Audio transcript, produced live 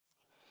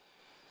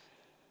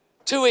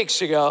2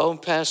 weeks ago,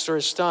 Pastor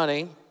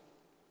Estani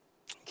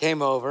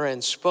came over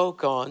and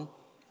spoke on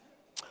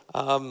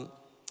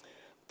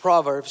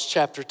Proverbs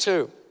chapter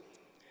 2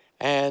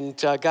 and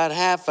got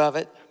half of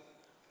it.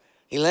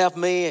 He left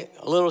me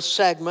a little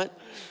segment,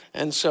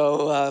 and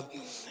so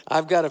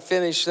I've got to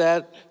finish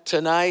that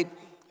tonight.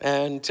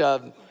 And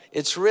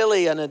it's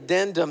really an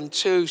addendum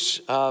to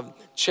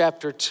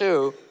chapter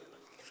 2.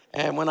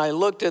 And when I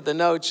looked at the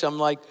notes, I'm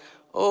like,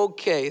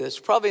 okay, that's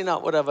probably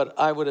not what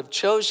I would have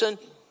chosen.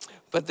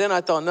 But then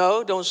I thought,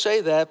 no, don't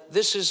say that.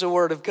 This is the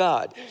Word of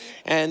God.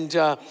 And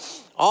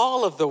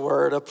all of the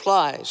Word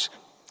applies.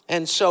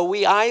 And so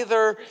we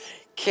either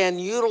can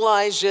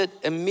utilize it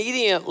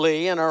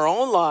immediately in our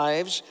own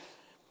lives,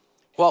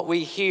 what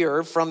we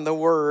hear from the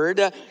Word,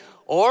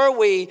 or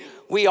we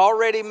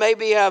already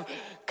maybe have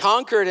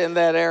conquered in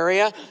that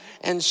area.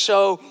 And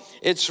so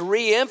it's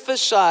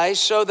re-emphasized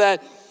so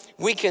that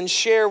we can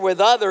share with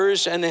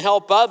others and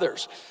help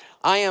others.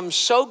 I am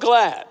so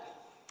glad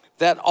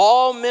that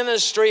all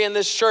ministry in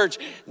this church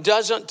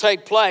doesn't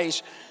take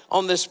place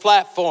on this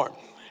platform.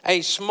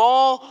 A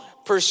small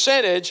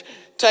percentage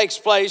takes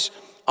place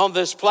on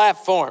this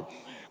platform.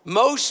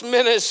 Most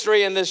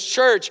ministry in this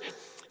church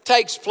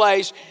takes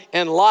place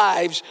in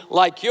lives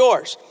like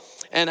yours.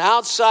 And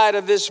outside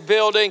of this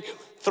building,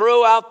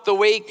 throughout the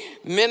week,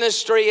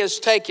 ministry is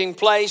taking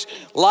place.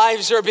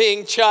 Lives are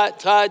being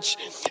touched,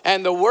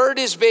 and the word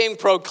is being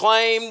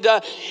proclaimed.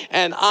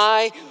 And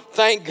I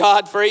thank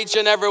God for each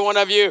and every one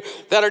of you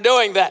that are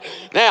doing that.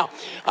 Now,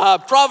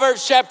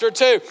 Proverbs chapter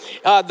 2.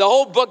 The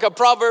whole book of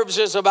Proverbs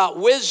is about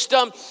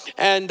wisdom,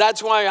 and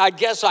that's why I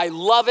guess I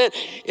love it.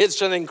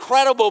 It's an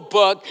incredible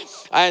book.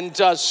 And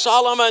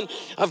Solomon,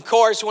 of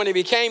course, when he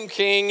became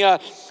king,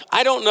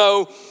 I don't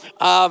know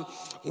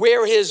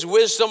where his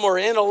wisdom or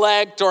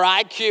intellect or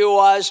IQ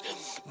was,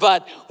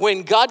 but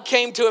when God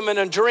came to him in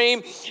a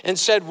dream and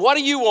said, "What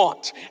do you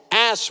want?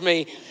 Ask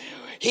me,"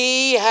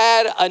 he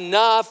had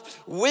enough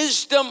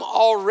wisdom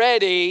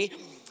already,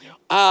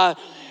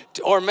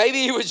 or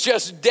maybe he was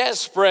just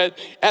desperate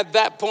at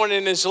that point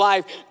in his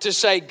life to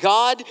say,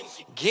 "God,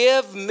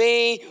 give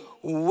me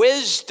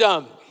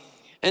wisdom."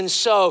 And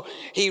so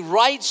he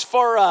writes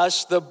for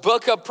us the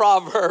book of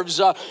Proverbs.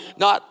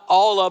 Not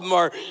all of them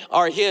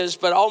are his,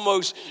 but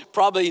almost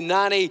probably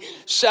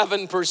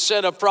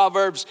 97% of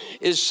Proverbs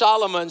is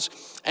Solomon's.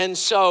 And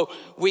so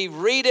we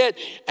read it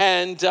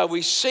and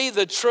we see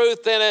the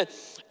truth in it.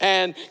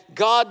 And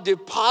God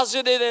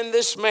deposited in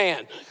this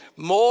man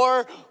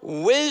more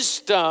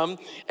wisdom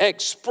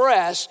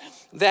expressed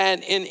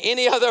than in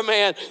any other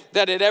man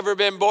that had ever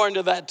been born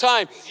to that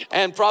time,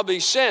 and probably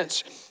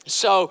since.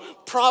 So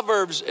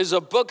Proverbs is a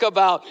book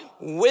about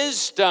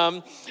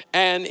wisdom,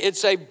 and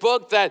it's a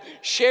book that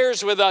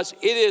shares with us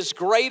it is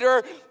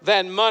greater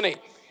than money.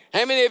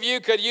 How many of you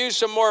could use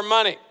some more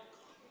money?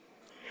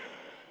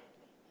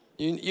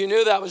 You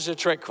knew that was a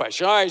trick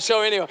question. All right,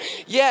 so anyway,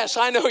 yes,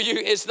 I know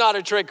it's not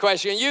a trick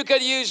question. You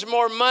could use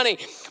more money,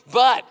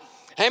 but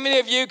how many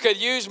of you could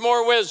use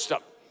more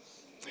wisdom?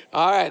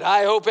 All right,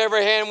 I hope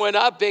every hand went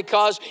up,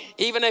 because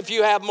even if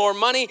you have more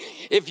money,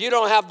 if you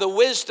don't have the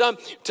wisdom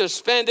to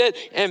spend it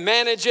and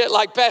manage it,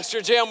 like Pastor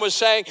Jim was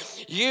saying,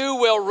 you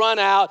will run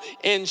out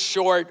in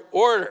short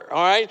order,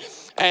 all right?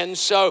 And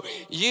so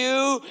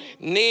you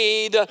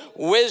need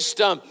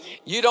wisdom.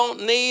 You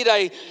don't need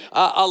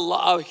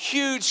a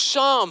huge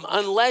sum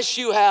unless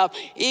you have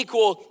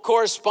equal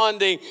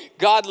corresponding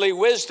godly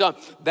wisdom.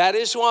 That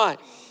is why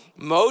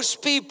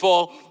most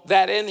people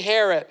that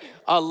inherit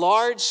a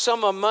large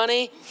sum of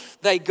money,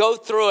 they go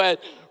through it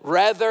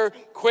rather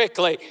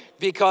quickly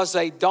because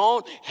they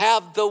don't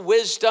have the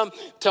wisdom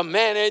to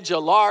manage a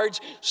large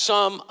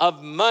sum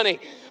of money.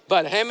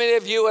 But how many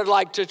of you would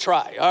like to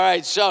try? All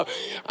right, so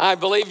I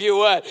believe you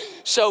would.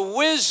 So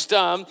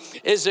wisdom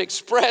is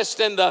expressed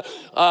in the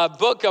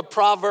book of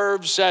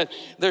Proverbs.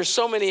 There's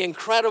so many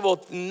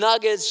incredible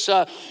nuggets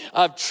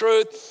of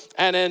truth.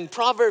 And in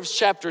Proverbs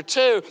chapter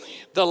 2,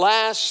 the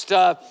last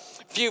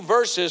few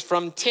verses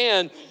from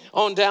 10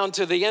 on down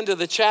to the end of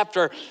the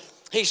chapter,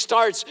 he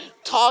starts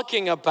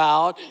talking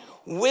about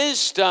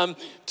wisdom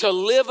to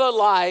live a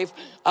life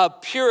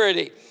of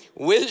purity.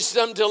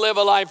 Wisdom to live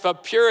a life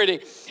of purity.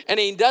 And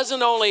he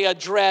doesn't only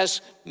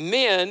address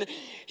men,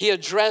 he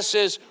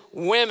addresses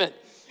women.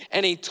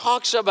 And he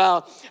talks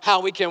about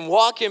how we can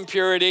walk in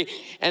purity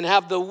and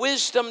have the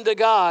wisdom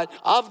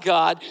of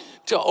God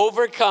to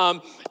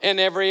overcome in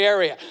every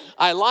area.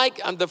 I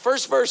like the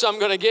first verse I'm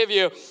going to give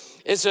you.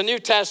 It's a New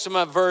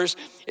Testament verse.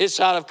 It's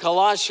out of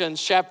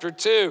Colossians chapter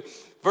 2,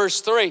 verse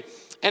 3.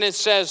 And it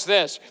says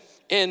this: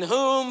 "In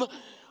whom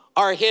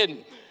are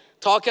hidden,"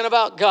 talking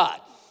about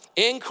God,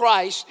 in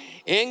Christ,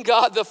 in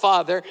God the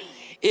Father,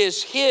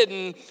 is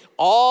hidden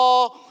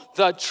all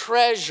the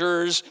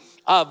treasures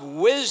of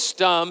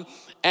wisdom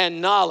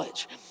and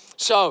knowledge.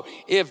 So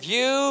if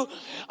you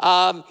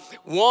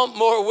want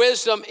more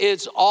wisdom,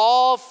 it's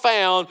all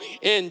found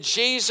in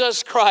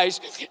Jesus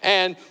Christ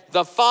and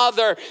the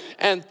Father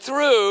and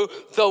through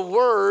the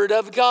Word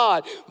of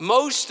God.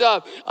 Most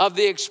of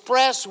the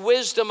express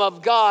wisdom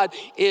of God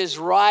is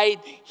right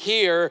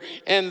here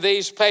in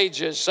these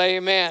pages. Say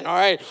amen. All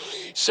right.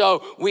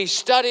 So we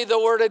study the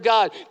Word of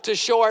God to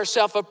show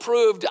ourselves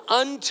approved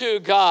unto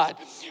God,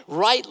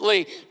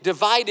 rightly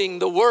dividing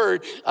the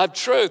word of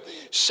truth.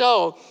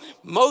 So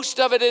most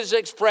of it is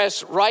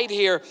expressed right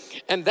here,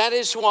 and that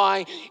is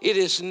why it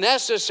is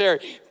necessary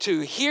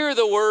to hear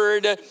the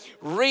word,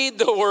 read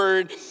the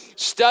word,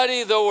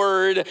 study the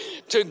word,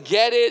 to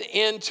get it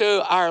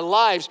into our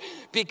lives,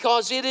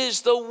 because it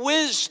is the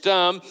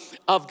wisdom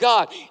of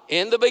God.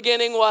 In the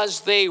beginning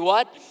was the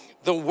what?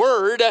 The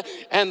Word,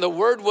 and the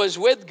Word was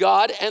with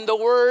God, and the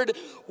Word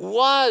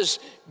was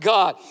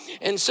God.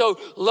 And so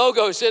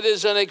Logos, it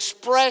is an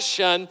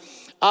expression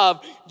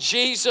of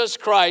Jesus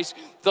Christ,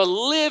 the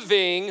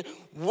living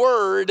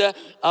Word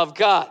of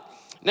God.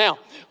 Now,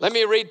 let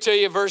me read to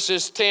you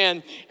verses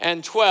 10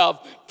 and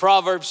 12,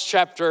 Proverbs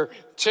chapter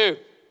 2.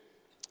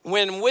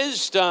 When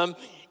wisdom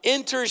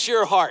enters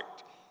your heart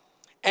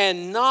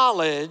and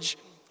knowledge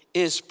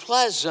is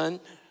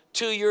pleasant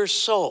to your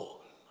soul,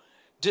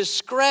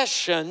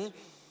 discretion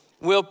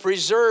will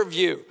preserve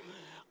you.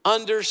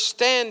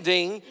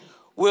 Understanding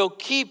will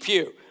keep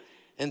you.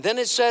 And then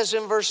it says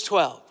in verse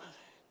 12,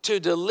 to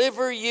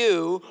deliver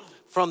you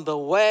from the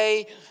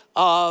way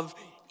of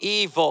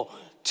evil.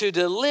 To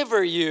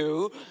deliver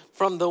you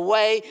from the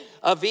way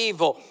of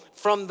evil.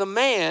 From the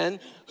man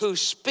who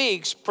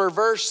speaks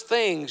perverse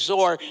things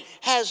or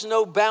has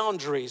no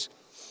boundaries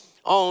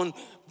on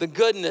the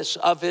goodness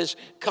of his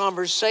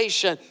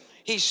conversation.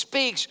 He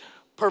speaks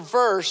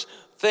perverse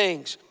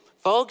things.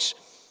 Folks,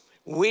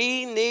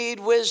 we need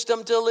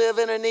wisdom to live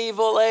in an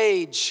evil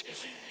age.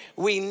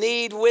 We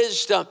need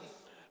wisdom.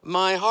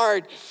 My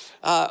heart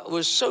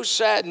was so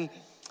saddened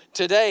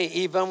today,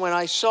 even when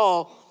I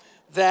saw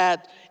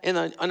that in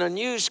a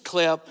news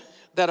clip,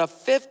 that a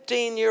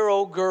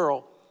 15-year-old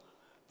girl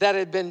that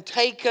had been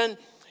taken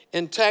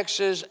in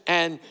Texas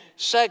and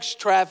sex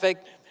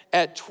trafficked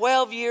at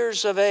 12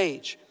 years of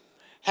age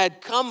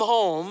had come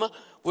home,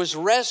 was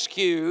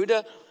rescued.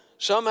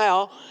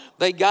 Somehow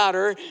they got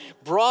her,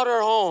 brought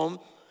her home.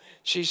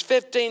 She's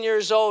 15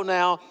 years old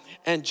now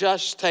and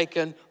just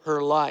taken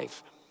her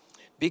life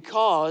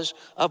because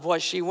of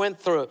what she went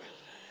through.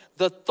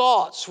 The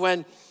thoughts,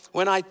 when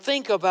I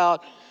think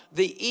about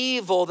the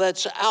evil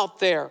that's out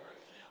there,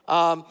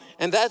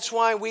 and that's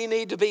why we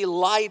need to be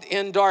light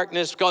in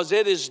darkness, because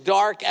it is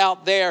dark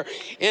out there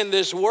in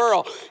this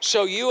world.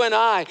 So you and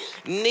I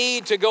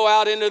need to go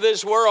out into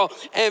this world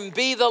and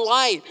be the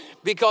light,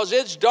 because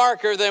it's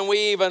darker than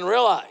we even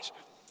realize.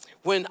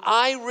 When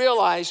I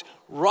realize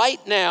right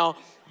now,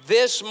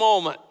 this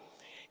moment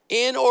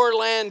in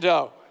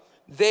Orlando,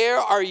 there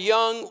are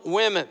young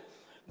women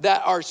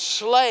that are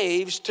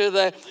slaves to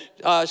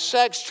the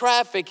sex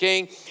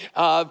trafficking,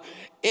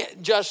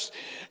 just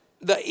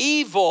the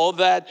evil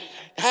that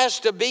has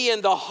to be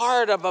in the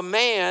heart of a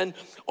man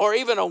or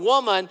even a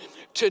woman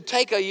to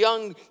take a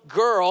young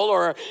girl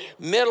or a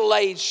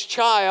middle-aged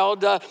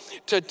child,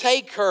 to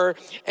take her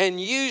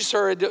and use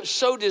her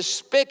so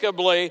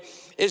despicably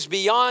is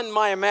beyond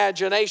my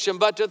imagination.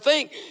 But to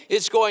think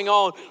it's going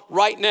on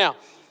right now,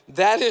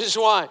 that is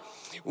why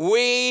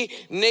we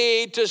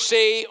need to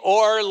see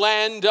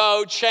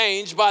Orlando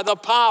changed by the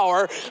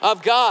power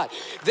of God.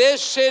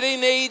 This city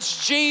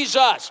needs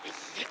Jesus.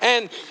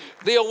 And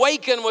the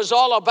Awaken was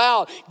all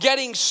about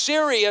getting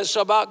serious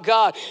about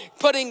God,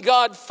 putting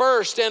God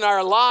first in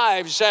our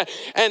lives,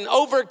 and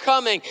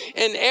overcoming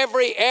in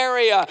every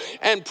area,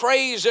 and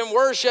praise and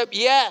worship,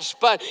 yes,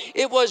 but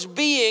it was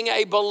being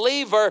a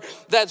believer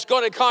that's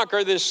going to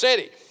conquer this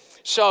city.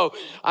 So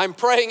I'm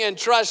praying and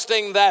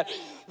trusting that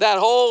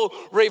whole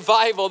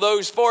revival,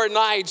 those 4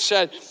 nights,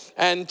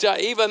 and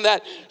even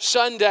that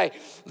Sunday,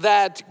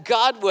 that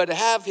God would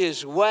have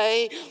his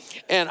way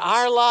in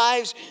our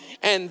lives.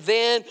 And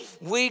then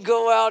we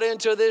go out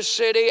into this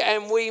city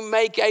and we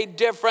make a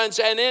difference,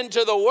 and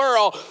into the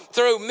world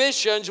through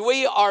missions,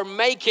 we are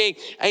making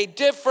a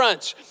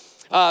difference.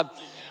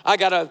 I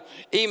got an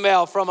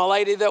email from a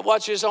lady that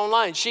watches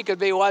online. She could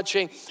be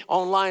watching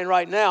online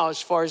right now,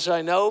 as far as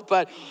I know,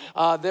 but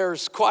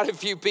there's quite a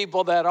few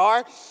people that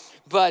are.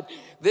 But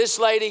this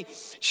lady,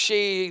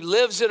 she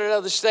lives in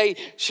another state.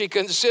 She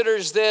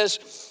considers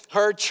this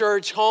her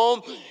church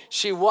home.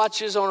 She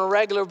watches on a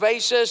regular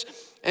basis,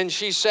 and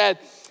she said,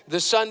 the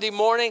Sunday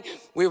morning,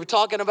 we were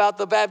talking about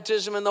the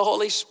baptism in the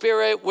Holy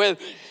Spirit with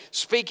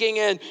speaking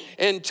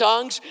in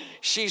tongues.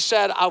 She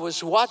said, I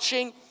was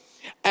watching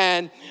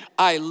And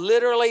I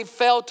literally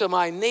fell to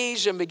my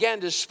knees and began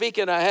to speak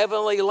in a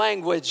heavenly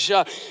language.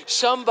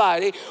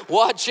 Somebody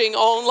watching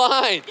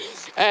online.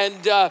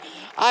 And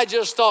I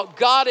just thought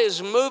God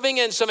is moving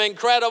in some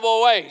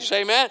incredible ways.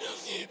 Amen.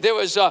 There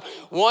was a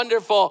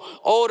wonderful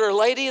older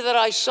lady that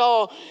I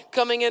saw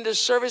coming into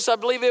service. I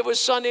believe it was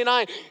Sunday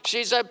night.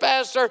 She said,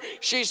 Pastor,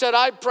 she said,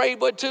 I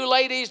prayed with two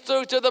ladies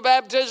through to the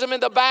baptism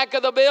in the back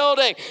of the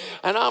building.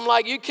 And I'm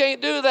like, you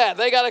can't do that.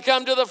 They got to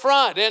come to the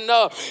front. And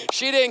no,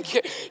 she didn't.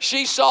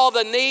 She saw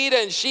the need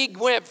and she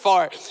went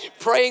for it,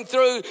 praying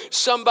through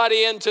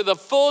somebody into the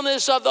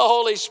fullness of the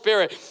Holy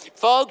Spirit.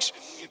 Folks,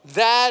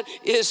 that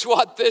is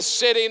what this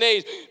city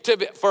needs,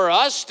 for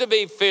us to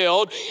be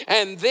filled,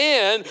 and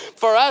then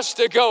for us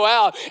to go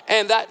out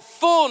and that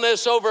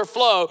fullness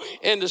overflow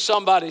into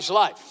somebody's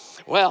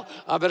life. Well,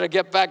 I better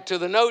get back to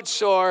the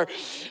notes or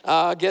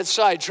get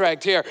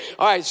sidetracked here.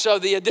 All right, so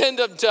the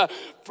addendum to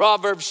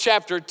Proverbs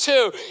chapter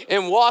 2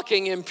 in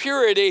walking in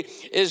purity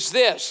is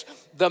this: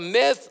 the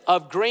myth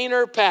of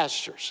greener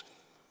pastures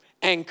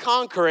and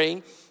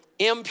conquering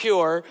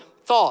impure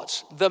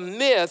thoughts. The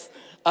myth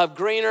of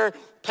greener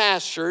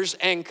pastures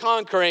and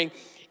conquering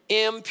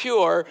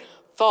impure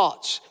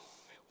thoughts.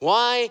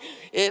 Why,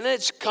 and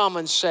it's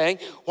common saying,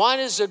 why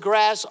does the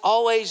grass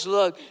always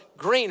look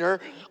greener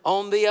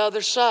on the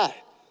other side?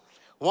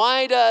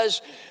 Why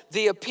does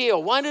the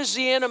appeal, why does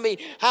the enemy,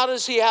 how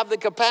does he have the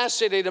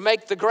capacity to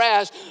make the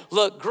grass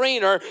look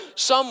greener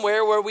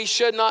somewhere where we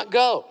should not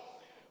go?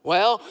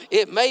 Well,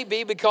 it may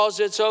be because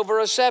it's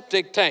over a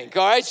septic tank,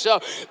 all right? So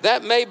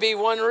that may be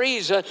one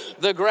reason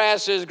the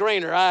grass is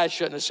greener. I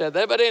shouldn't have said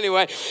that, but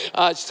anyway,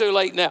 it's too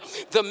late now.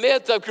 The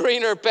myth of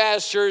greener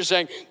pastures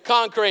and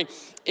conquering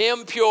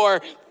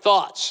impure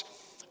thoughts.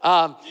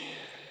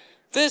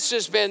 This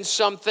has been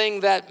something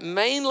that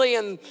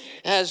mainly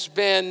has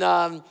been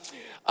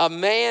a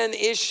man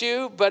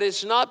issue, but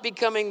it's not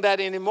becoming that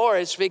anymore.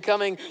 It's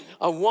becoming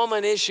a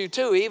woman issue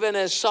too, even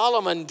as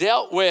Solomon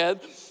dealt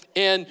with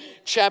in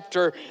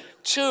chapter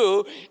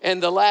 2, in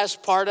the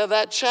last part of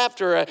that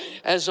chapter,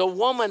 as a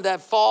woman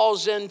that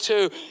falls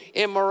into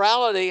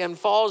immorality and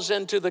falls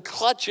into the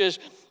clutches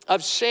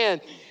of sin.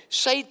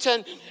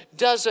 Satan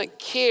doesn't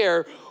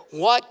care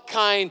what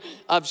kind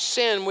of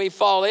sin we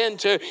fall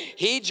into.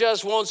 He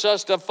just wants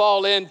us to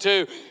fall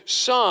into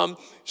some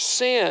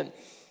sin.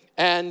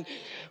 And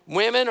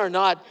women are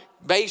not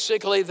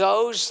basically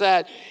those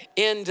that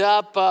end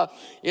up,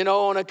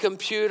 on a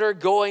computer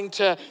going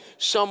to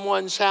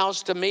someone's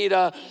house to meet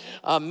a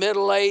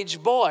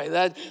middle-aged boy.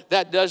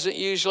 That doesn't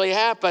usually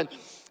happen.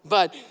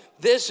 But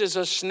this is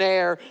a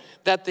snare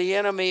that the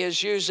enemy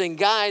is using.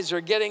 Guys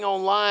are getting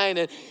online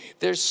and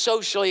they're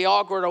socially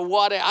awkward or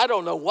what. I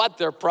don't know what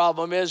their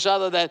problem is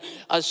other than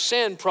a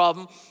sin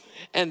problem.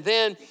 And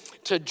then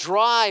to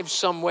drive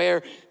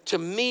somewhere to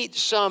meet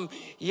some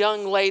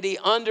young lady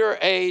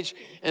underage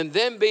and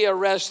then be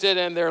arrested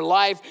and their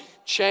life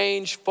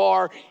change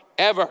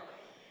forever.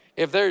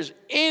 If there's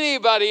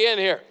anybody in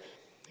here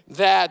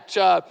that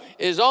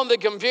is on the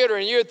computer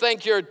and you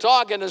think you're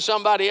talking to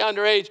somebody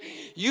underage,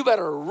 you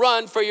better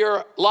run for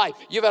your life.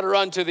 You better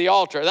run to the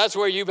altar. That's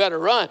where you better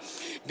run,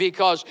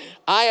 because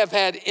I have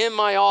had in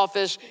my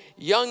office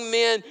young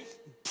men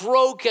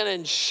broken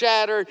and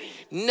shattered,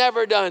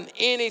 never done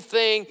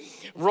anything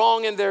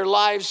wrong in their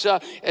lives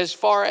as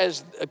far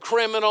as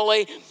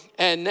criminally,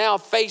 and now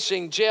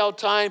facing jail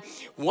time.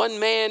 One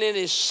man in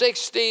his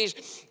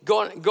 60s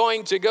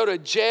going to go to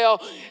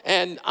jail,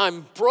 and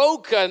I'm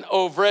broken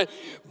over it,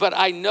 but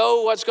I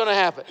know what's going to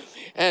happen.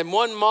 And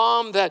one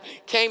mom that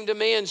came to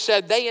me and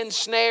said they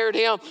ensnared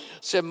him,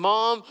 said,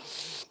 Mom,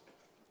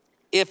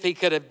 if he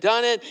could have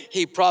done it,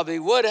 he probably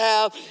would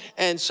have.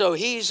 And so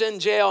he's in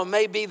jail,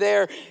 may be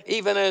there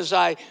even as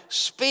I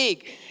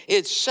speak.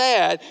 It's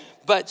sad,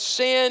 but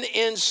sin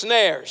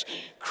ensnares.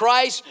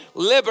 Christ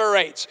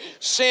liberates.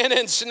 Sin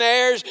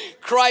ensnares,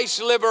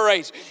 Christ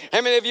liberates.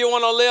 How many of you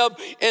want to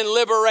live in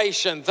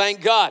liberation?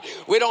 Thank God.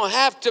 We don't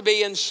have to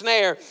be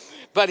ensnared.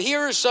 But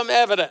here is some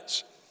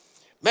evidence.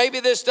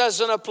 Maybe this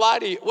doesn't apply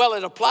to you. Well,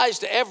 it applies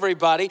to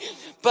everybody,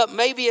 but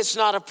maybe it's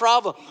not a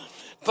problem.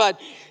 But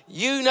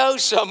you know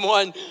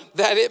someone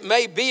that it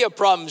may be a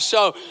problem.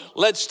 So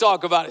let's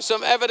talk about it.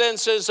 Some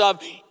evidences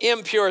of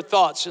impure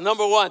thoughts.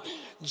 Number one,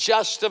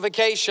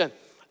 justification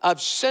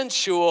of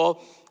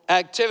sensual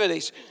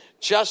activities.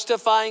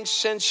 Justifying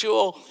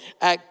sensual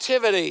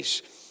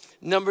activities.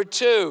 Number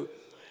two,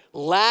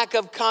 lack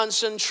of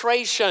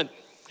concentration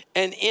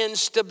and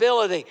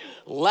instability.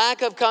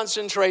 Lack of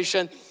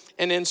concentration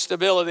and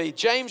instability.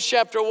 James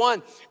chapter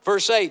 1,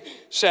 verse 8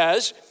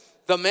 says,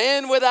 the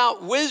man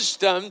without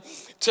wisdom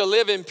to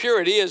live in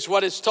purity is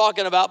what it's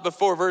talking about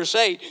before verse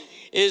 8,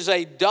 is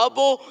a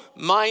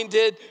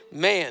double-minded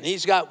man.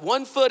 He's got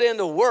one foot in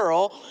the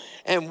world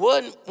and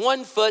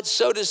one foot,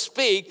 so to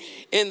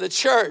speak, in the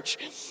church.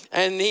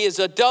 And he is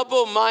a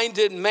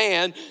double-minded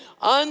man,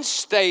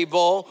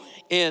 unstable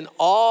in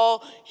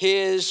all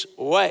his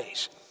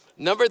ways.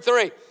 Number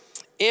three,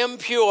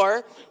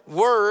 impure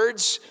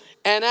words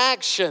and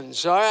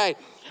actions. All right.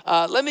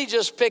 let me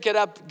just pick it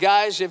up,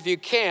 guys, if you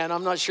can.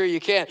 I'm not sure you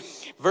can.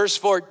 Verse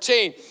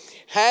 14,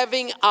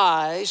 having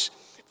eyes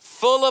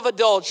full of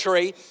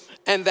adultery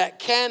and that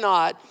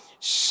cannot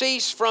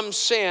cease from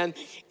sin,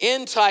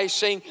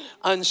 enticing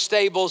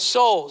unstable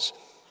souls.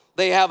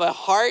 They have a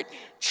heart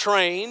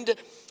trained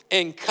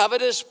in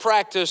covetous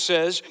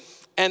practices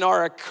and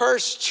are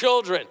accursed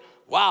children.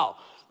 Wow,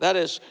 that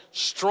is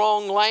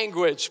strong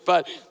language.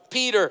 But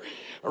Peter,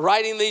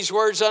 writing these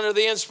words under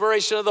the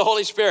inspiration of the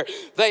Holy Spirit,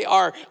 they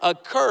are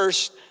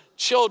accursed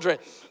children.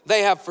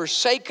 They have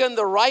forsaken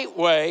the right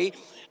way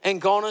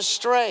and gone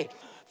astray,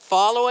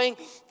 following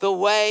the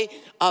way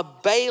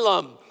of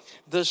Balaam,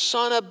 the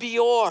son of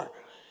Beor,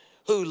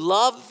 who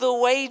loved the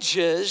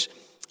wages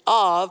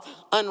of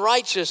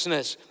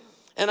unrighteousness.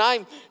 And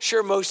I'm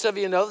sure most of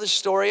you know the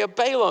story of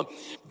Balaam.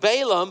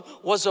 Balaam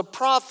was a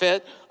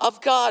prophet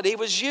of God. He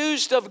was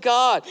used of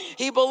God.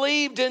 He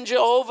believed in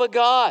Jehovah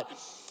God.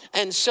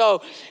 And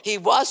so he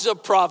was a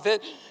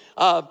prophet.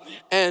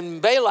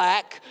 And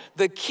Balak,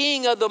 the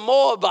king of the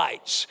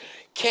Moabites,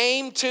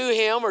 came to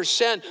him or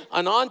sent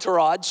an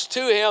entourage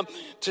to him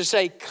to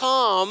say,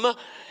 come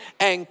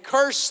and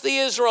curse the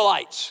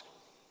Israelites.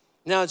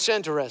 Now it's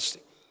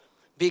interesting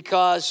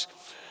because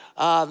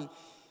they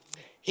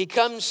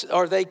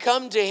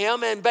come to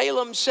him and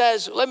Balaam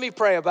says, let me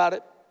pray about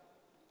it.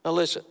 Now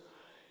listen,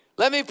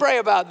 let me pray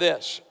about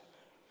this.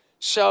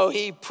 So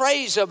he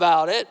prays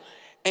about it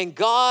and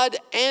God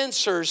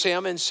answers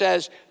him and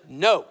says,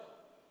 no.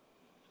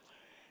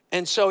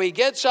 And so he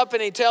gets up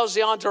and he tells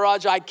the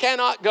entourage, I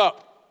cannot go.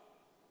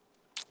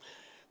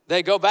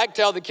 They go back,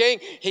 tell the king,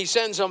 he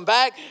sends them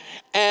back.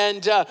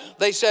 And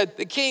they said,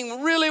 the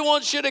king really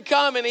wants you to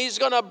come and he's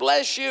going to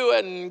bless you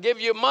and give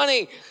you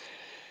money.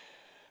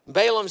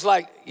 Balaam's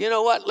like, you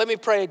know what? Let me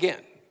pray again.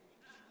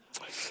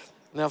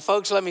 Now,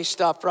 folks, let me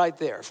stop right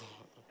there.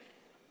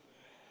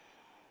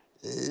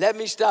 Let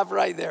me stop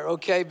right there,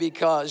 okay?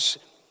 Because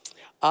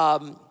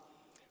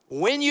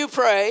when you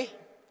pray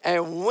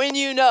and when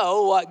you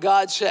know what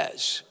God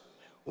says,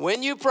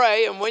 when you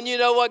pray and when you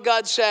know what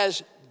God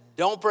says,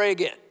 don't pray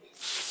again.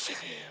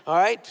 All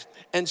right?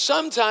 And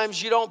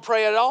sometimes you don't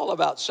pray at all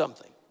about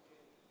something.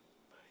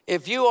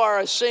 If you are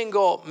a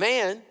single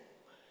man,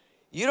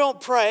 you don't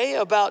pray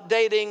about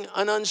dating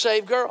an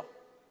unsaved girl.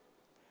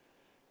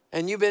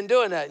 And you've been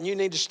doing that and you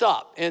need to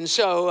stop. And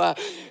so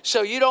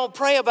you don't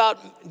pray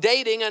about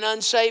dating an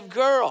unsaved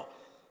girl.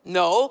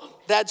 No,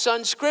 that's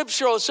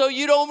unscriptural. So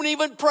you don't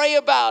even pray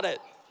about it.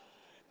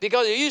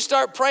 Because if you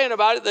start praying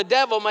about it, the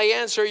devil may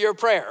answer your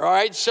prayer. All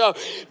right? So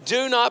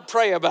do not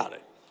pray about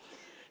it.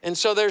 And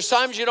so there's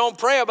times you don't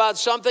pray about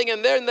something,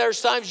 and then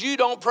there's times you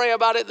don't pray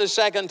about it the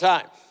second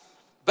time.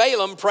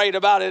 Balaam prayed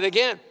about it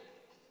again.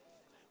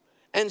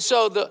 And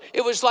so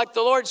it was like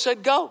the Lord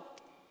said, go.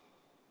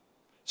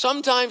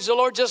 Sometimes the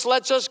Lord just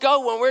lets us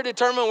go when we're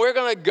determined we're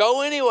going to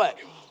go anyway.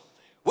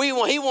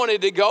 He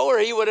wanted to go or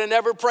he would have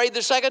never prayed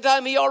the second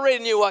time. He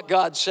already knew what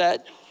God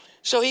said.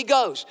 So he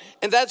goes.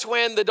 And that's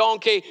when the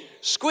donkey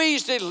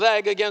squeezed his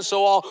leg against the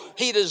wall.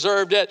 He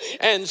deserved it.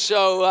 And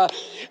so,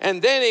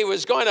 and then he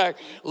was going to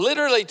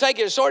literally take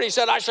his sword. He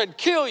said, I should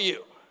kill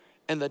you.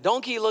 And the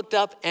donkey looked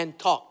up and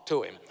talked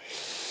to him.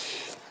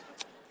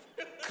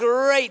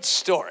 Great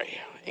story.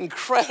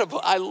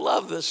 Incredible. I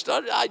love this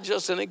story.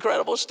 Just an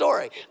incredible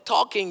story.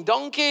 Talking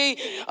donkey,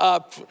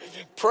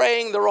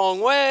 praying the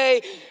wrong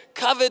way,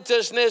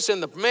 covetousness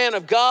in the man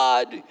of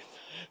God.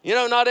 You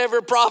know, not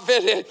every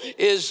prophet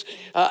is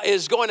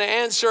going to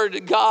answer to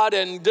God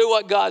and do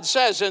what God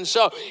says. And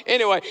so,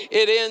 anyway,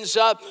 it ends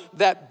up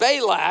that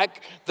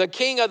Balak, the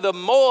king of the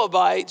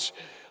Moabites,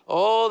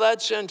 oh,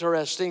 that's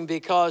interesting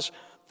because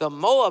the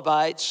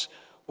Moabites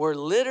were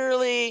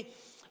literally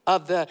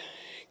of the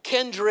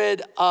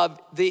kindred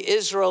of the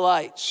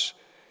Israelites.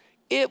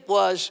 They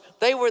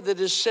were the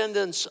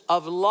descendants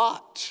of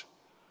Lot.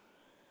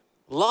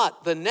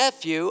 Lot, the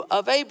nephew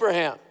of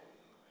Abraham,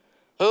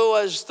 who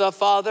was the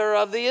father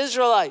of the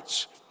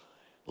Israelites.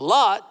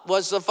 Lot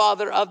was the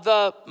father of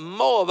the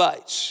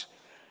Moabites,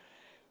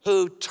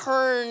 who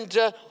turned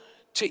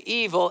to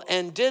evil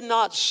and did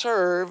not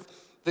serve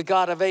the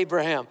God of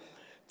Abraham.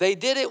 They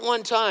did it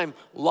one time.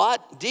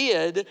 Lot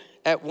did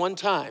at one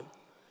time,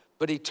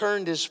 but he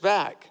turned his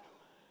back.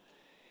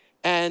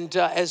 And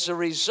as a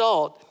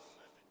result,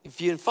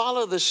 if you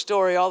follow the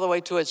story all the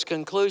way to its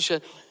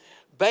conclusion,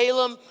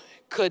 Balaam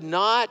could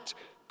not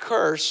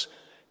curse.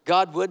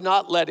 God would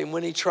not let him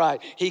when he tried.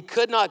 He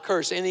could not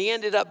curse, and he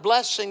ended up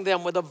blessing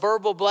them with a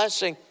verbal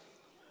blessing.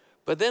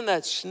 But then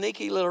that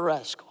sneaky little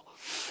rascal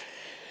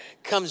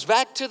comes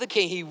back to the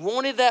king. He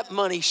wanted that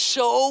money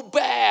so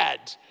bad.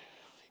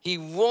 He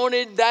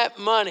wanted that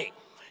money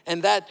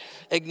and that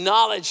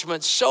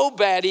acknowledgement so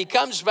bad. He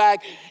comes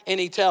back and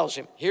he tells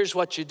him, here's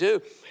what you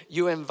do.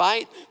 You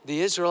invite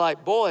the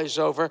Israelite boys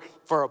over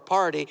for a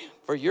party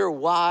for your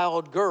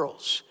wild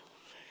girls.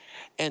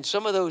 And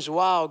some of those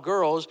wild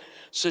girls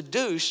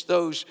seduce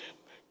those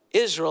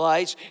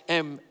Israelites,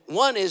 and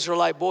one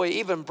Israelite boy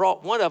even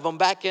brought one of them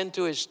back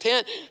into his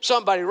tent.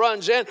 Somebody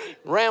runs in,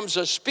 rams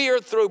a spear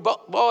through.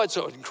 Boy, it's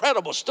an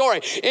incredible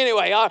story.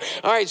 Anyway, all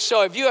right,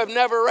 so if you have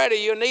never read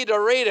it, you need to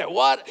read it.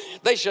 What?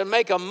 They should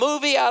make a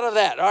movie out of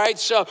that. All right,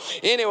 so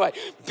anyway,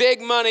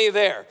 big money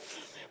there.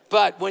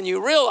 But when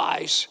you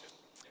realize,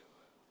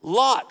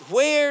 Lot,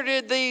 where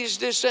did these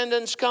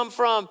descendants come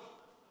from?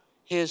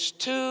 His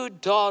two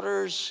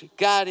daughters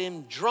got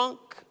him drunk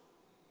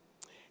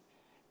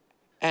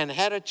and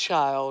had a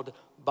child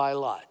by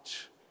Lot.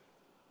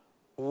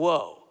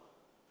 Whoa.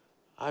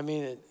 I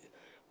mean,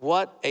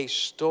 what a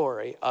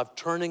story of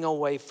turning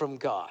away from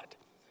God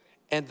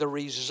and the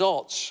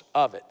results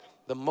of it.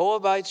 The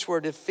Moabites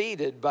were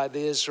defeated by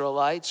the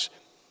Israelites,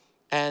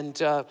 and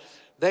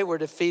they were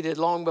defeated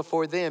long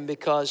before them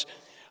because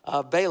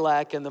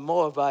Balak and the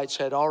Moabites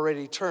had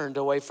already turned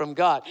away from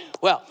God.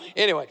 Well,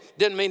 anyway,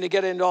 didn't mean to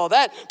get into all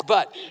that,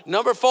 but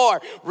number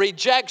 4,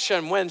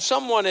 rejection. When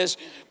someone is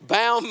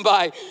bound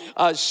by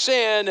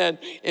sin and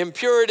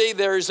impurity,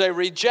 there's a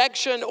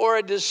rejection or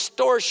a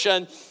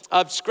distortion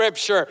of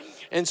Scripture.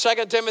 In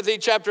 2 Timothy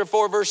chapter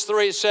 4, verse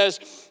 3, it says,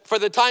 "For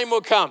the time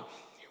will come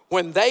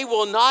when they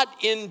will not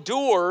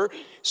endure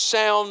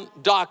sound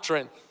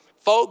doctrine."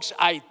 Folks,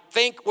 I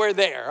think we're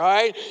there, all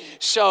right?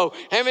 So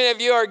how many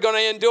of you are going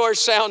to endure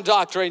sound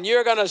doctrine?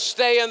 You're going to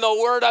stay in the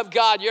Word of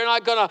God. You're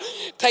not going to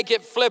take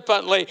it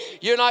flippantly.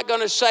 You're not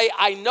going to say,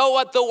 I know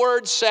what the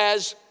Word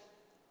says,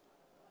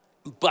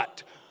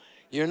 but.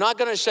 You're not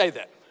going to say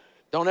that.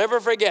 Don't ever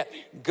forget.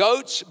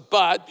 Goats,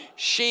 but.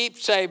 Sheep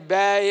say,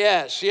 bah,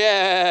 yes,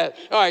 yeah.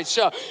 All right,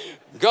 so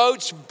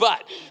goats,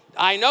 but.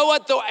 I know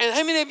what the, and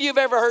how many of you have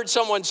ever heard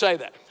someone say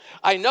that?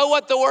 I know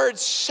what the Word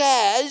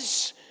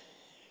says,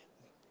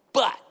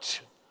 but.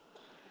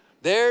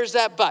 There's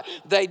that but.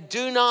 They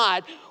do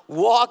not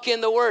walk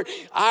in the Word.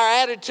 Our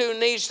attitude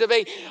needs to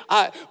be,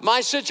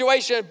 my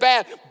situation is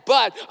bad,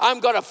 but I'm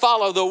going to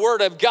follow the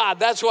Word of God.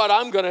 That's what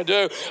I'm going to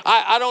do.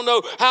 I don't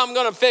know how I'm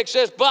going to fix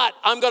this, but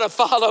I'm going to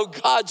follow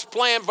God's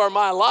plan for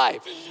my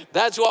life.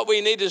 That's what we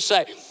need to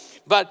say.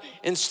 But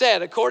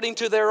instead, according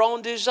to their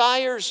own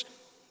desires,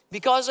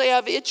 because they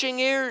have itching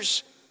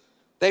ears,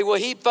 they will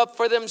heap up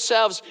for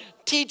themselves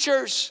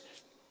teachers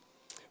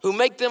who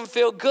make them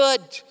feel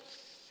good.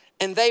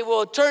 And they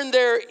will turn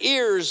their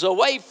ears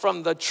away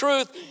from the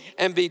truth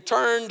and be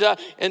turned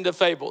into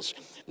fables.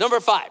 Number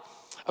 5,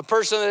 a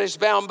person that is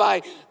bound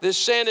by this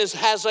sin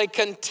has a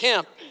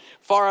contempt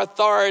for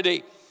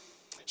authority.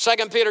 2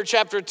 Peter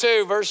chapter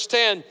 2, verse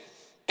 10,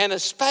 and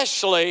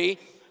especially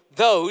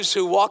those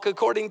who walk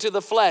according to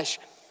the flesh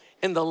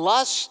in the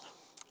lust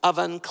of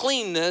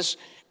uncleanness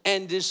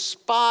and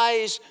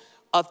despise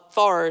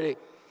authority.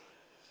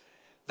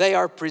 They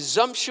are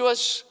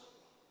presumptuous,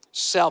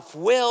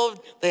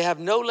 self-willed. They have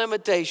no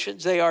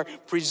limitations. They are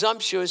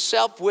presumptuous,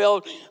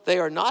 self-willed. They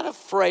are not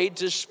afraid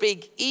to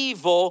speak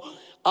evil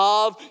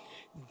of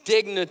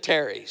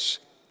dignitaries.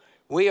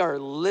 We are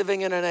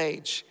living in an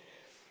age.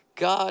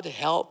 God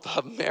help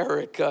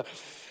America.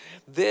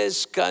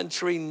 This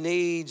country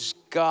needs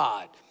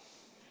God.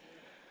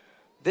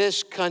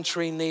 This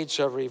country needs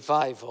a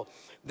revival.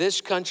 This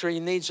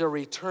country needs a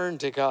return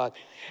to God.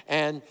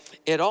 And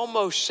it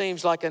almost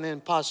seems like an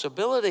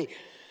impossibility.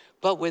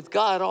 But with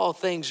God, all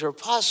things are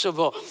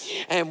possible.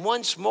 And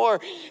once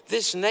more,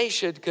 this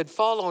nation could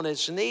fall on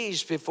its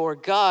knees before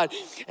God,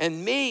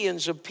 and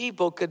millions of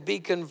people could be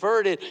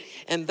converted.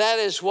 And that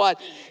is what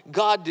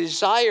God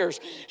desires.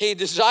 He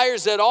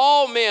desires that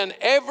all men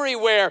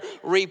everywhere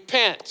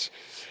repent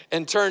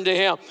and turn to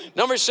Him.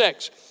 Number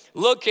 6,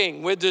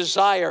 looking with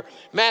desire.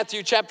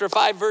 Matthew chapter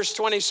 5, verse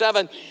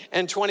 27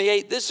 and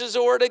 28. This is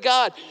the word of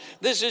God.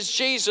 This is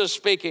Jesus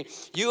speaking.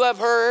 You have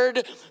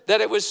heard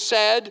that it was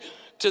said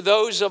to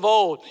those of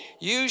old,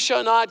 you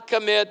shall not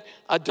commit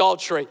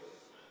adultery.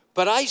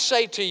 But I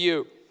say to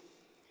you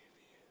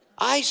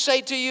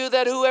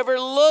that whoever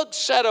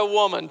looks at a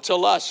woman to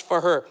lust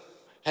for her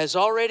has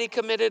already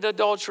committed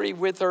adultery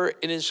with her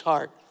in his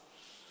heart.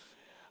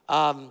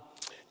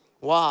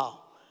 Wow.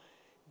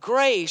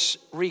 Grace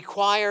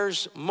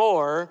requires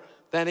more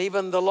than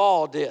even the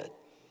law did.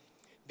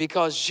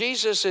 Because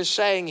Jesus is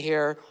saying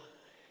here,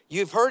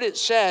 you've heard it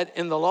said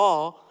in the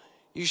law,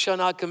 you shall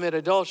not commit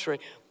adultery.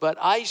 But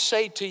I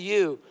say to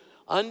you,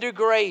 under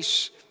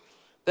grace,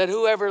 that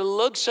whoever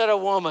looks at a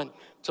woman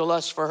to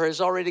lust for her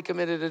has already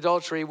committed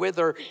adultery with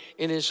her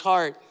in his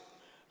heart.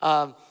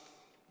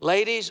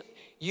 Ladies,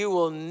 you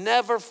will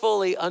never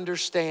fully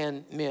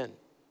understand men.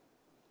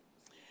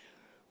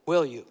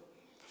 Will you?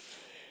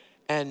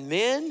 And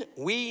men,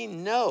 we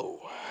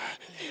know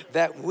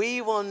that we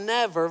will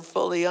never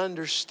fully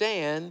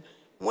understand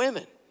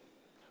women.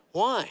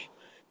 Why?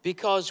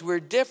 Because we're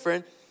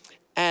different.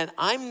 And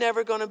I'm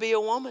never going to be a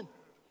woman.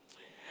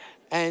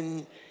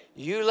 And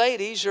you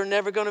ladies are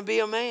never going to be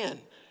a man.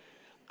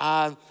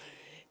 I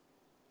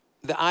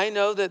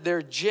know that there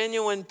are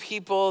genuine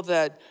people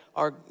that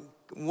are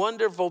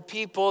wonderful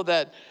people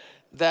that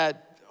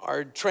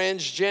are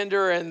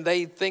transgender and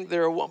they think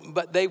they're a woman,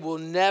 but they will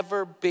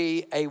never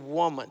be a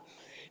woman.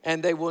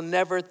 And they will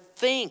never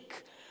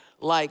think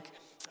like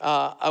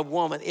a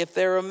woman. If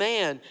they're a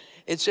man,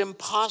 it's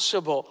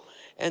impossible.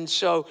 And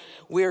so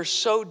we're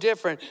so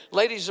different.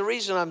 Ladies, the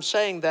reason I'm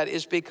saying that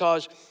is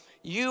because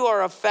you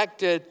are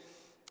affected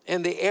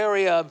in the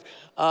area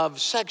of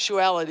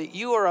sexuality.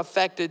 You are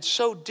affected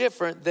so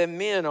different than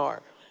men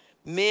are.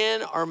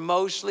 Men are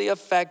mostly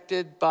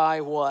affected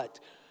by what?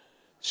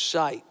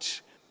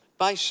 Sight.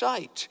 By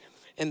sight.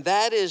 And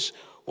that is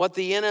what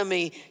the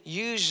enemy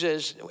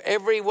uses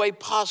every way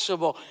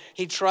possible.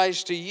 He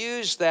tries to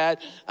use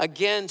that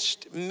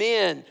against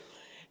men.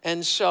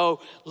 And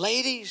so,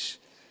 ladies,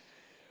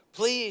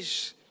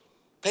 please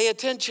pay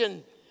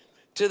attention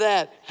to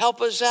that. Help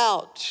us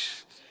out.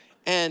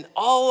 And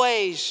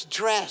always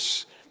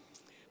dress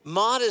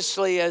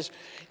modestly. As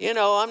you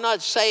know, I'm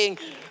not saying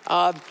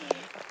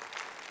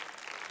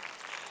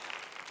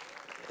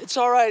it's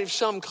all right if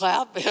some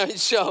clap.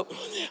 So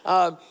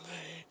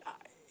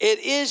it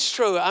is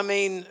true. I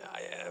mean,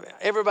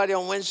 everybody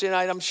on Wednesday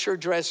night, I'm sure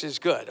dress is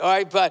good. All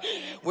right, but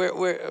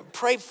we're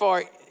pray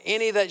for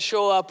any that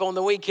show up on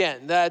the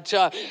weekend that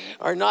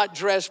are not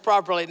dressed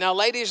properly. Now,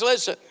 ladies,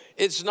 listen.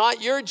 It's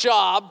not your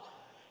job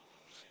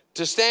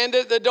to stand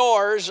at the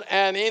doors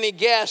and any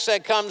guest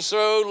that comes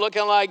through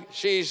looking like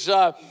she's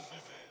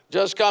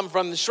just come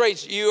from the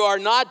streets. You are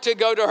not to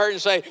go to her and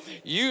say,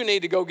 you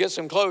need to go get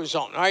some clothes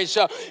on. All right,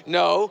 so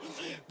no,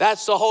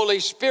 that's the Holy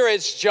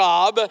Spirit's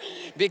job,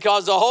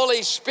 because the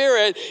Holy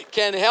Spirit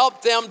can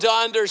help them to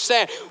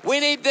understand. We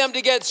need them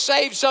to get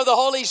saved so the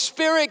Holy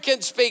Spirit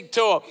can speak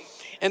to them.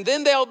 And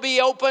then they'll be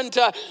open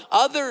to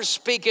others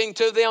speaking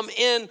to them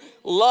in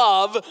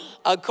love,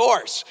 of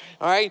course.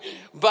 All right,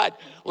 but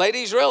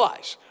ladies,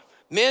 realize,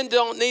 men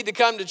don't need to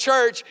come to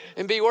church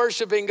and be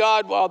worshiping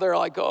God while they're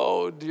like,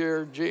 oh,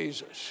 dear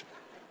Jesus.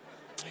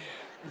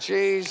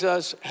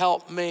 Jesus,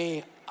 help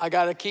me. I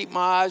got to keep my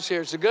eyes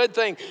here. It's a good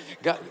thing.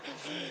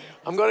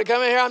 I'm going to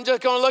come in here. I'm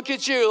just going to look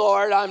at you,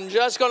 Lord. I'm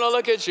just going to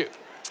look at you.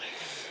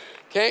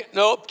 Can't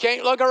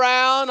look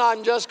around.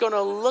 I'm just going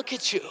to look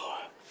at you.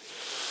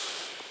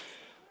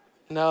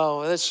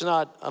 No, it's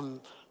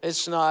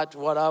not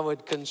what I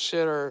would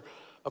consider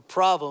a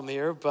problem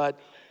here, but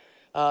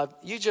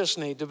you just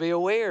need to be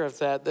aware of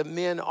that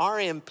men are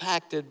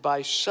impacted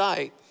by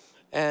sight,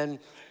 and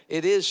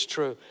it is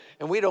true.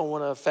 And we don't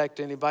want to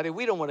affect anybody.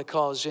 We don't want to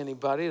cause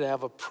anybody to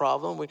have a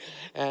problem.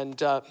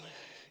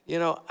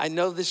 I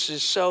know this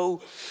is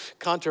so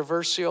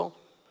controversial.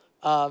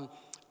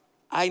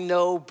 I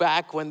know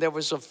back when there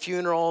was a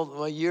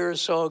funeral a year or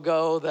so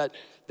ago that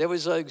there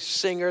was a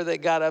singer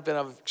that got up in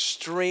an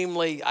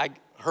extremely, I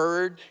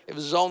heard, it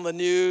was on the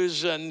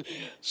news, and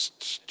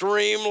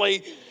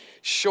extremely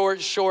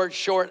short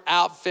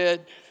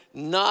outfit,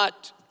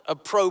 not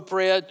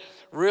appropriate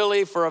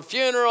really for a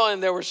funeral.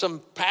 And there were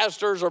some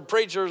pastors or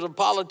preachers or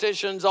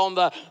politicians on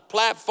the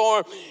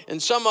platform, and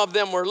some of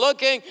them were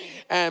looking,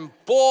 and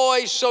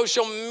boy,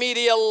 social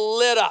media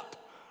lit up.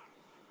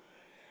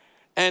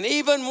 And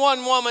even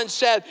one woman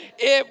said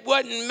it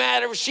wouldn't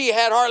matter if she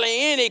had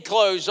hardly any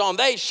clothes on.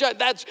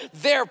 That's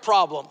their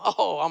problem.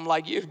 Oh, I'm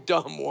like, you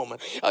dumb woman.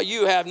 Oh,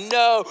 you have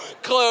no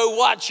clue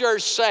what you're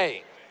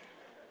saying.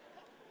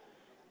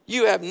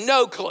 You have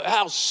no clue.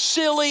 How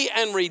silly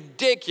and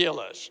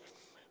ridiculous.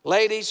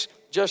 Ladies,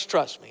 just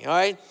trust me, all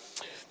right?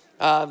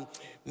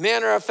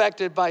 Men are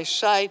affected by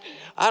sight.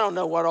 I don't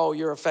know what all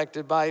you're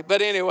affected by,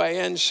 but anyway,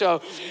 and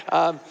so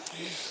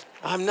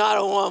I'm not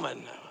a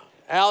woman.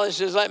 Alice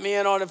has let me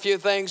in on a few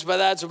things, but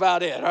that's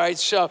about it, all right?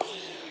 So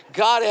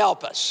God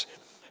help us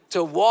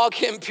to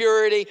walk in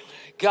purity.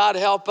 God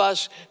help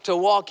us to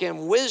walk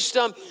in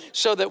wisdom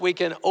so that we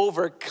can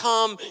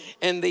overcome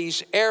in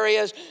these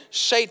areas.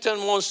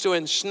 Satan wants to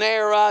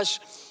ensnare us,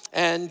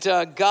 and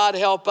God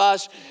help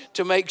us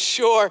to make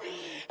sure,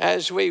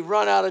 as we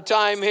run out of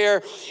time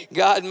here,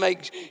 God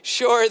makes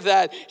sure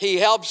that he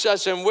helps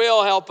us and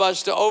will help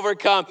us to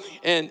overcome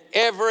in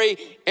every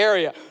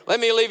area.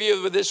 Let me leave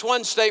you with this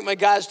one statement,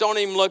 guys. Don't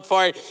even look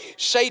for it.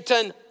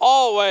 Satan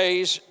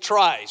always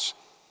tries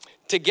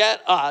to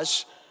get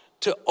us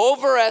to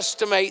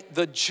overestimate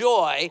the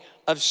joy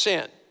of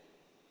sin.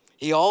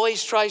 He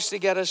always tries to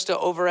get us to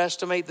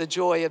overestimate the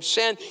joy of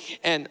sin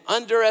and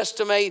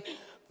underestimate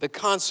the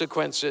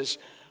consequences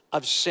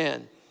of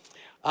sin.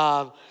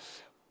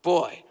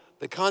 Boy,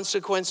 the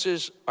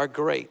consequences are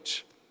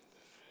great.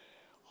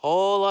 A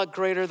whole lot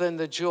greater than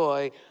the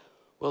joy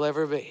will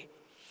ever be.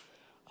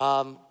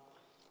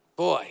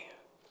 Boy,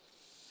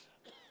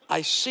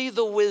 I see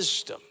the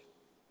wisdom.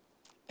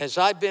 As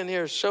I've been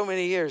here so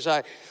many years,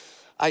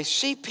 I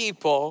see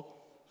people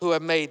who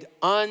have made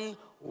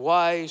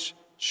unwise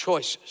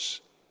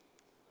choices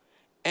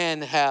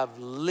and have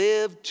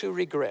lived to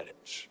regret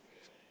it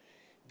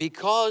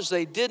because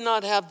they did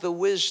not have the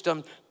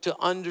wisdom to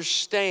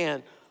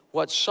understand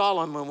what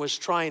Solomon was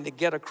trying to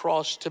get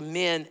across to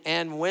men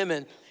and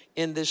women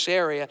in this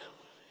area.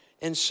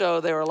 And so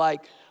they were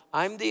like,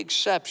 I'm the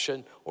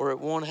exception, or it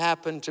won't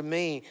happen to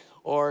me,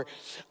 or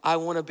I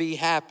want to be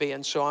happy.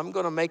 And so I'm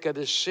going to make a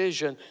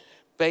decision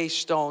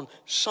based on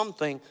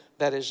something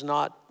that is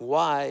not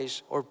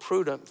wise or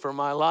prudent for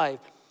my life.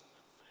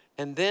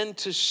 And then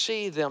to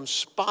see them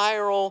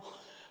spiral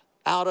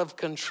out of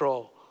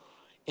control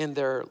in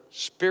their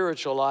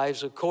spiritual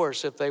lives, of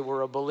course, if they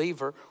were a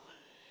believer.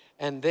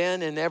 And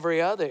then in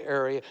every other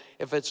area,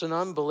 if it's an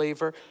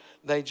unbeliever,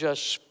 they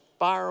just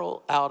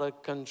spiral out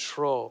of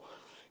control.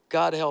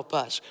 God help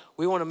us.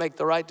 We want to make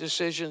the right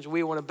decisions.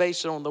 We want to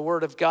base it on the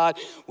Word of God.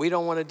 We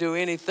don't want to do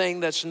anything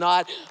that's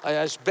not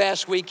as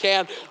best we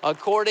can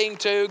according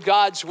to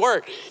God's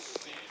Word.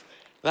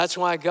 That's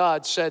why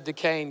God said to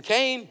Cain,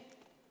 Cain,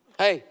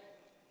 hey,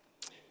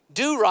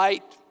 do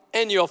right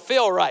and you'll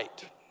feel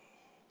right.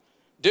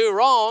 Do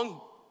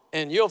wrong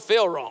and you'll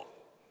feel wrong.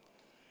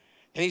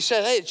 And he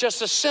said, hey, it's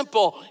just a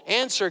simple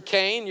answer,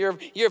 Cain.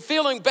 You're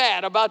feeling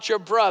bad about your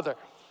brother.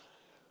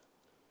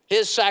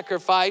 His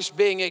sacrifice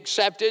being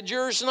accepted,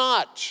 yours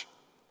not.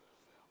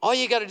 All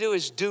you got to do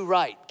is do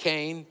right,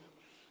 Cain,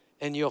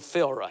 and you'll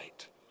feel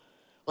right.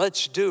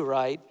 Let's do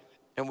right,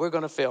 and we're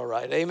going to feel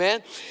right.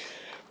 Amen?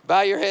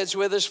 Bow your heads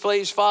with us,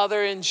 please.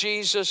 Father, in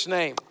Jesus'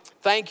 name,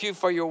 thank you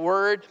for your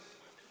word.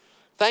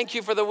 Thank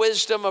you for the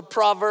wisdom of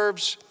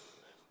Proverbs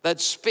that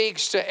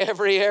speaks to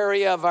every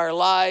area of our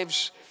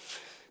lives.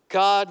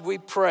 God, we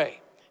pray.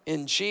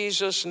 In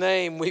Jesus'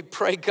 name, we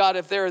pray, God,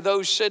 if there are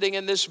those sitting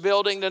in this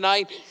building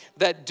tonight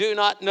that do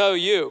not know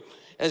you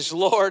as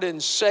Lord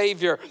and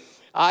Savior,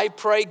 I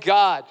pray,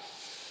 God,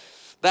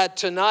 that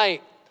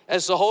tonight,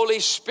 as the Holy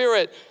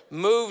Spirit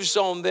moves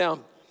on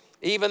them,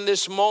 even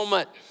this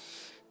moment,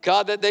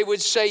 God, that they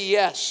would say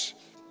yes.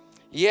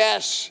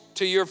 Yes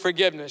to your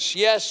forgiveness.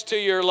 Yes to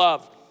your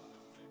love.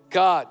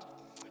 God,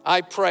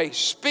 I pray,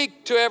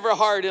 speak to every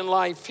heart in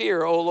life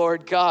here, oh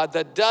Lord God,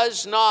 that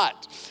does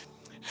not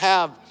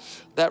have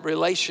that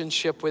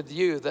relationship with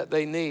you that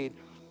they need.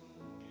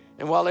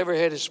 And while every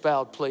head is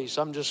bowed, please,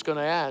 I'm just going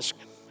to ask,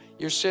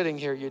 you're sitting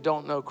here, you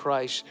don't know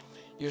Christ.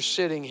 You're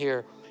sitting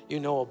here,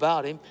 you know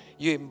about him.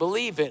 You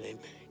believe in him.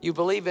 You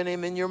believe in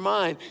him in your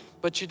mind,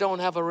 but you don't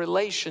have a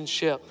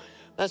relationship.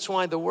 That's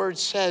why the word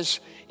says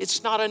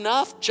it's not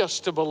enough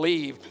just to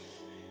believe.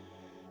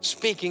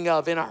 Speaking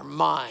of in our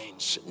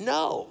minds,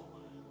 no.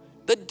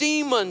 The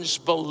demons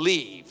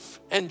believe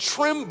and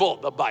tremble,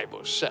 the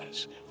Bible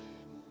says.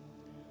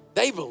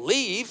 They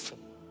believe.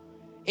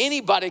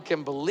 Anybody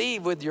can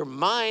believe with your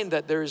mind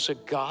that there is a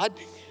God,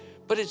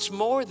 but it's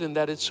more than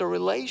that. It's a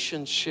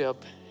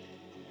relationship.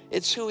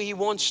 It's who he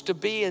wants to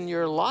be in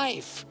your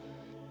life.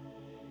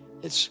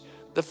 It's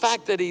the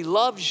fact that he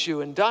loves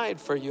you and died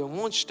for you and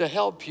wants to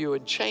help you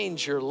and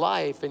change your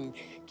life and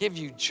give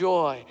you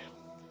joy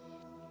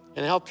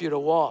and help you to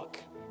walk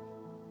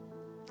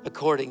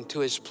according to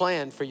his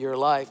plan for your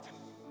life.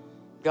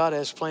 God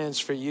has plans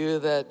for you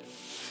that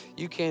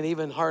you can't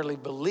even hardly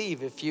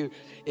believe if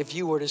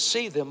you were to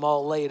see them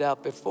all laid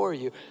out before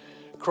you.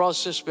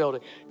 Across this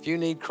building, if you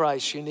need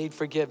Christ, you need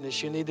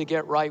forgiveness, you need to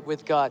get right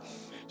with God,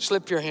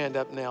 slip your hand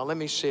up now. Let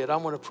me see it. I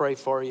want to pray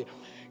for you.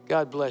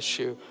 God bless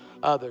you.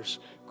 Others,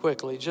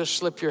 quickly, just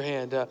slip your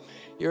hand up.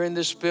 You're in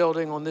this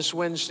building on this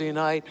Wednesday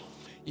night.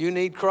 You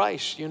need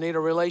Christ. You need a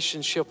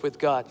relationship with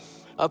God.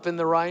 Up in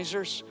the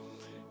risers,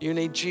 you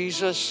need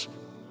Jesus.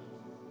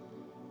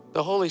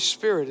 The Holy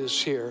Spirit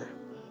is here.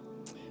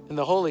 And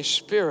the Holy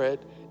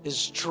Spirit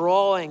is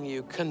drawing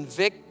you,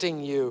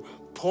 convicting you,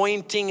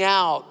 pointing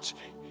out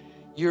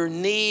your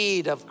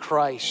need of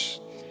Christ.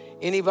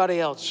 Anybody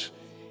else?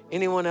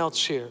 Anyone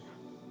else here?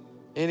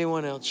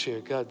 Anyone else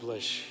here? God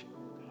bless you.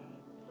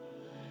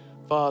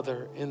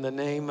 Father, in the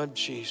name of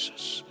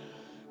Jesus,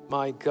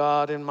 my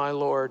God and my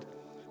Lord,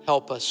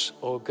 help us,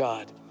 oh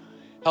God.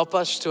 Help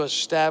us to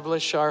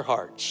establish our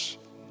hearts,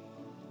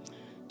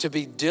 to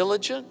be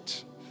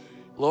diligent,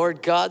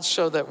 Lord God,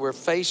 so that we're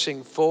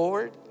facing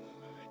forward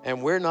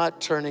and we're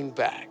not turning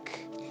back.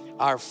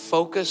 Our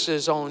focus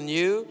is on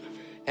you,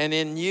 and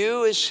in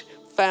you is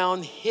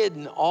found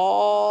hidden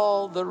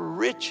all the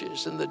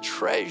riches and the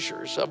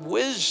treasures of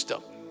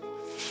wisdom.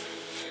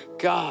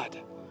 God,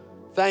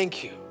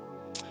 thank you.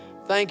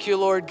 Thank you,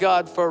 Lord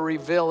God, for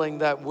revealing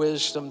that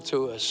wisdom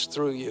to us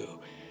through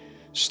you.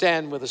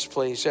 Stand with us,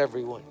 please,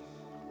 everyone.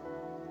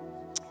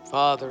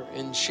 Father,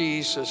 in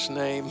Jesus'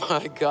 name,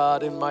 my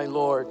God and my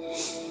Lord,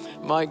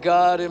 my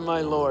God and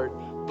my Lord,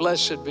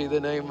 blessed be the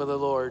name of the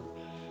Lord.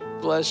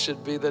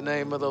 Blessed be the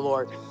name of the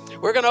Lord.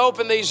 We're going to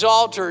open these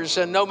altars,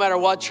 and no matter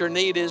what your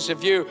need is,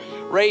 if you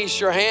raise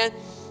your hand,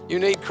 you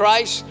need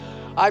Christ,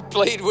 I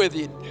plead with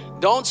you.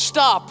 Don't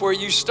stop where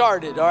you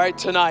started, all right,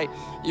 tonight.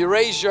 You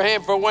raised your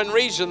hand for one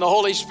reason. The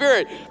Holy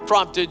Spirit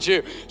prompted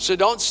you. So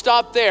don't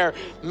stop there.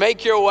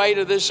 Make your way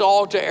to this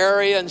altar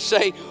area and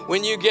say,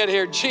 when you get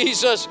here,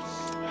 Jesus,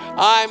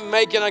 I'm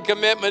making a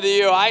commitment to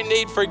you. I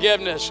need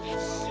forgiveness.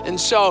 And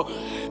so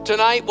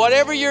tonight,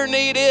 whatever your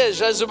need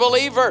is as a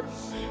believer,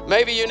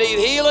 maybe you need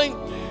healing.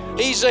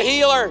 He's a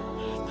healer.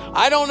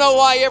 I don't know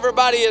why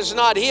everybody is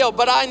not healed,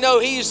 but I know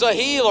he's a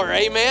healer.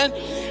 Amen.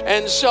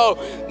 And so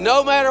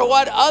no matter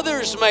what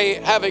others may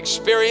have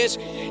experienced,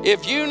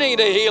 if you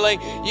need a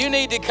healing, you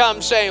need to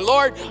come saying,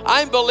 Lord,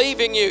 I'm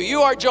believing you.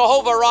 You are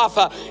Jehovah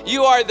Rapha.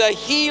 You are the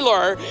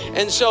healer.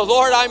 And so,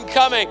 Lord, I'm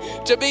coming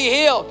to be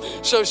healed.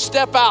 So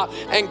step out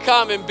and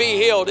come and be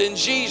healed in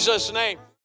Jesus' name.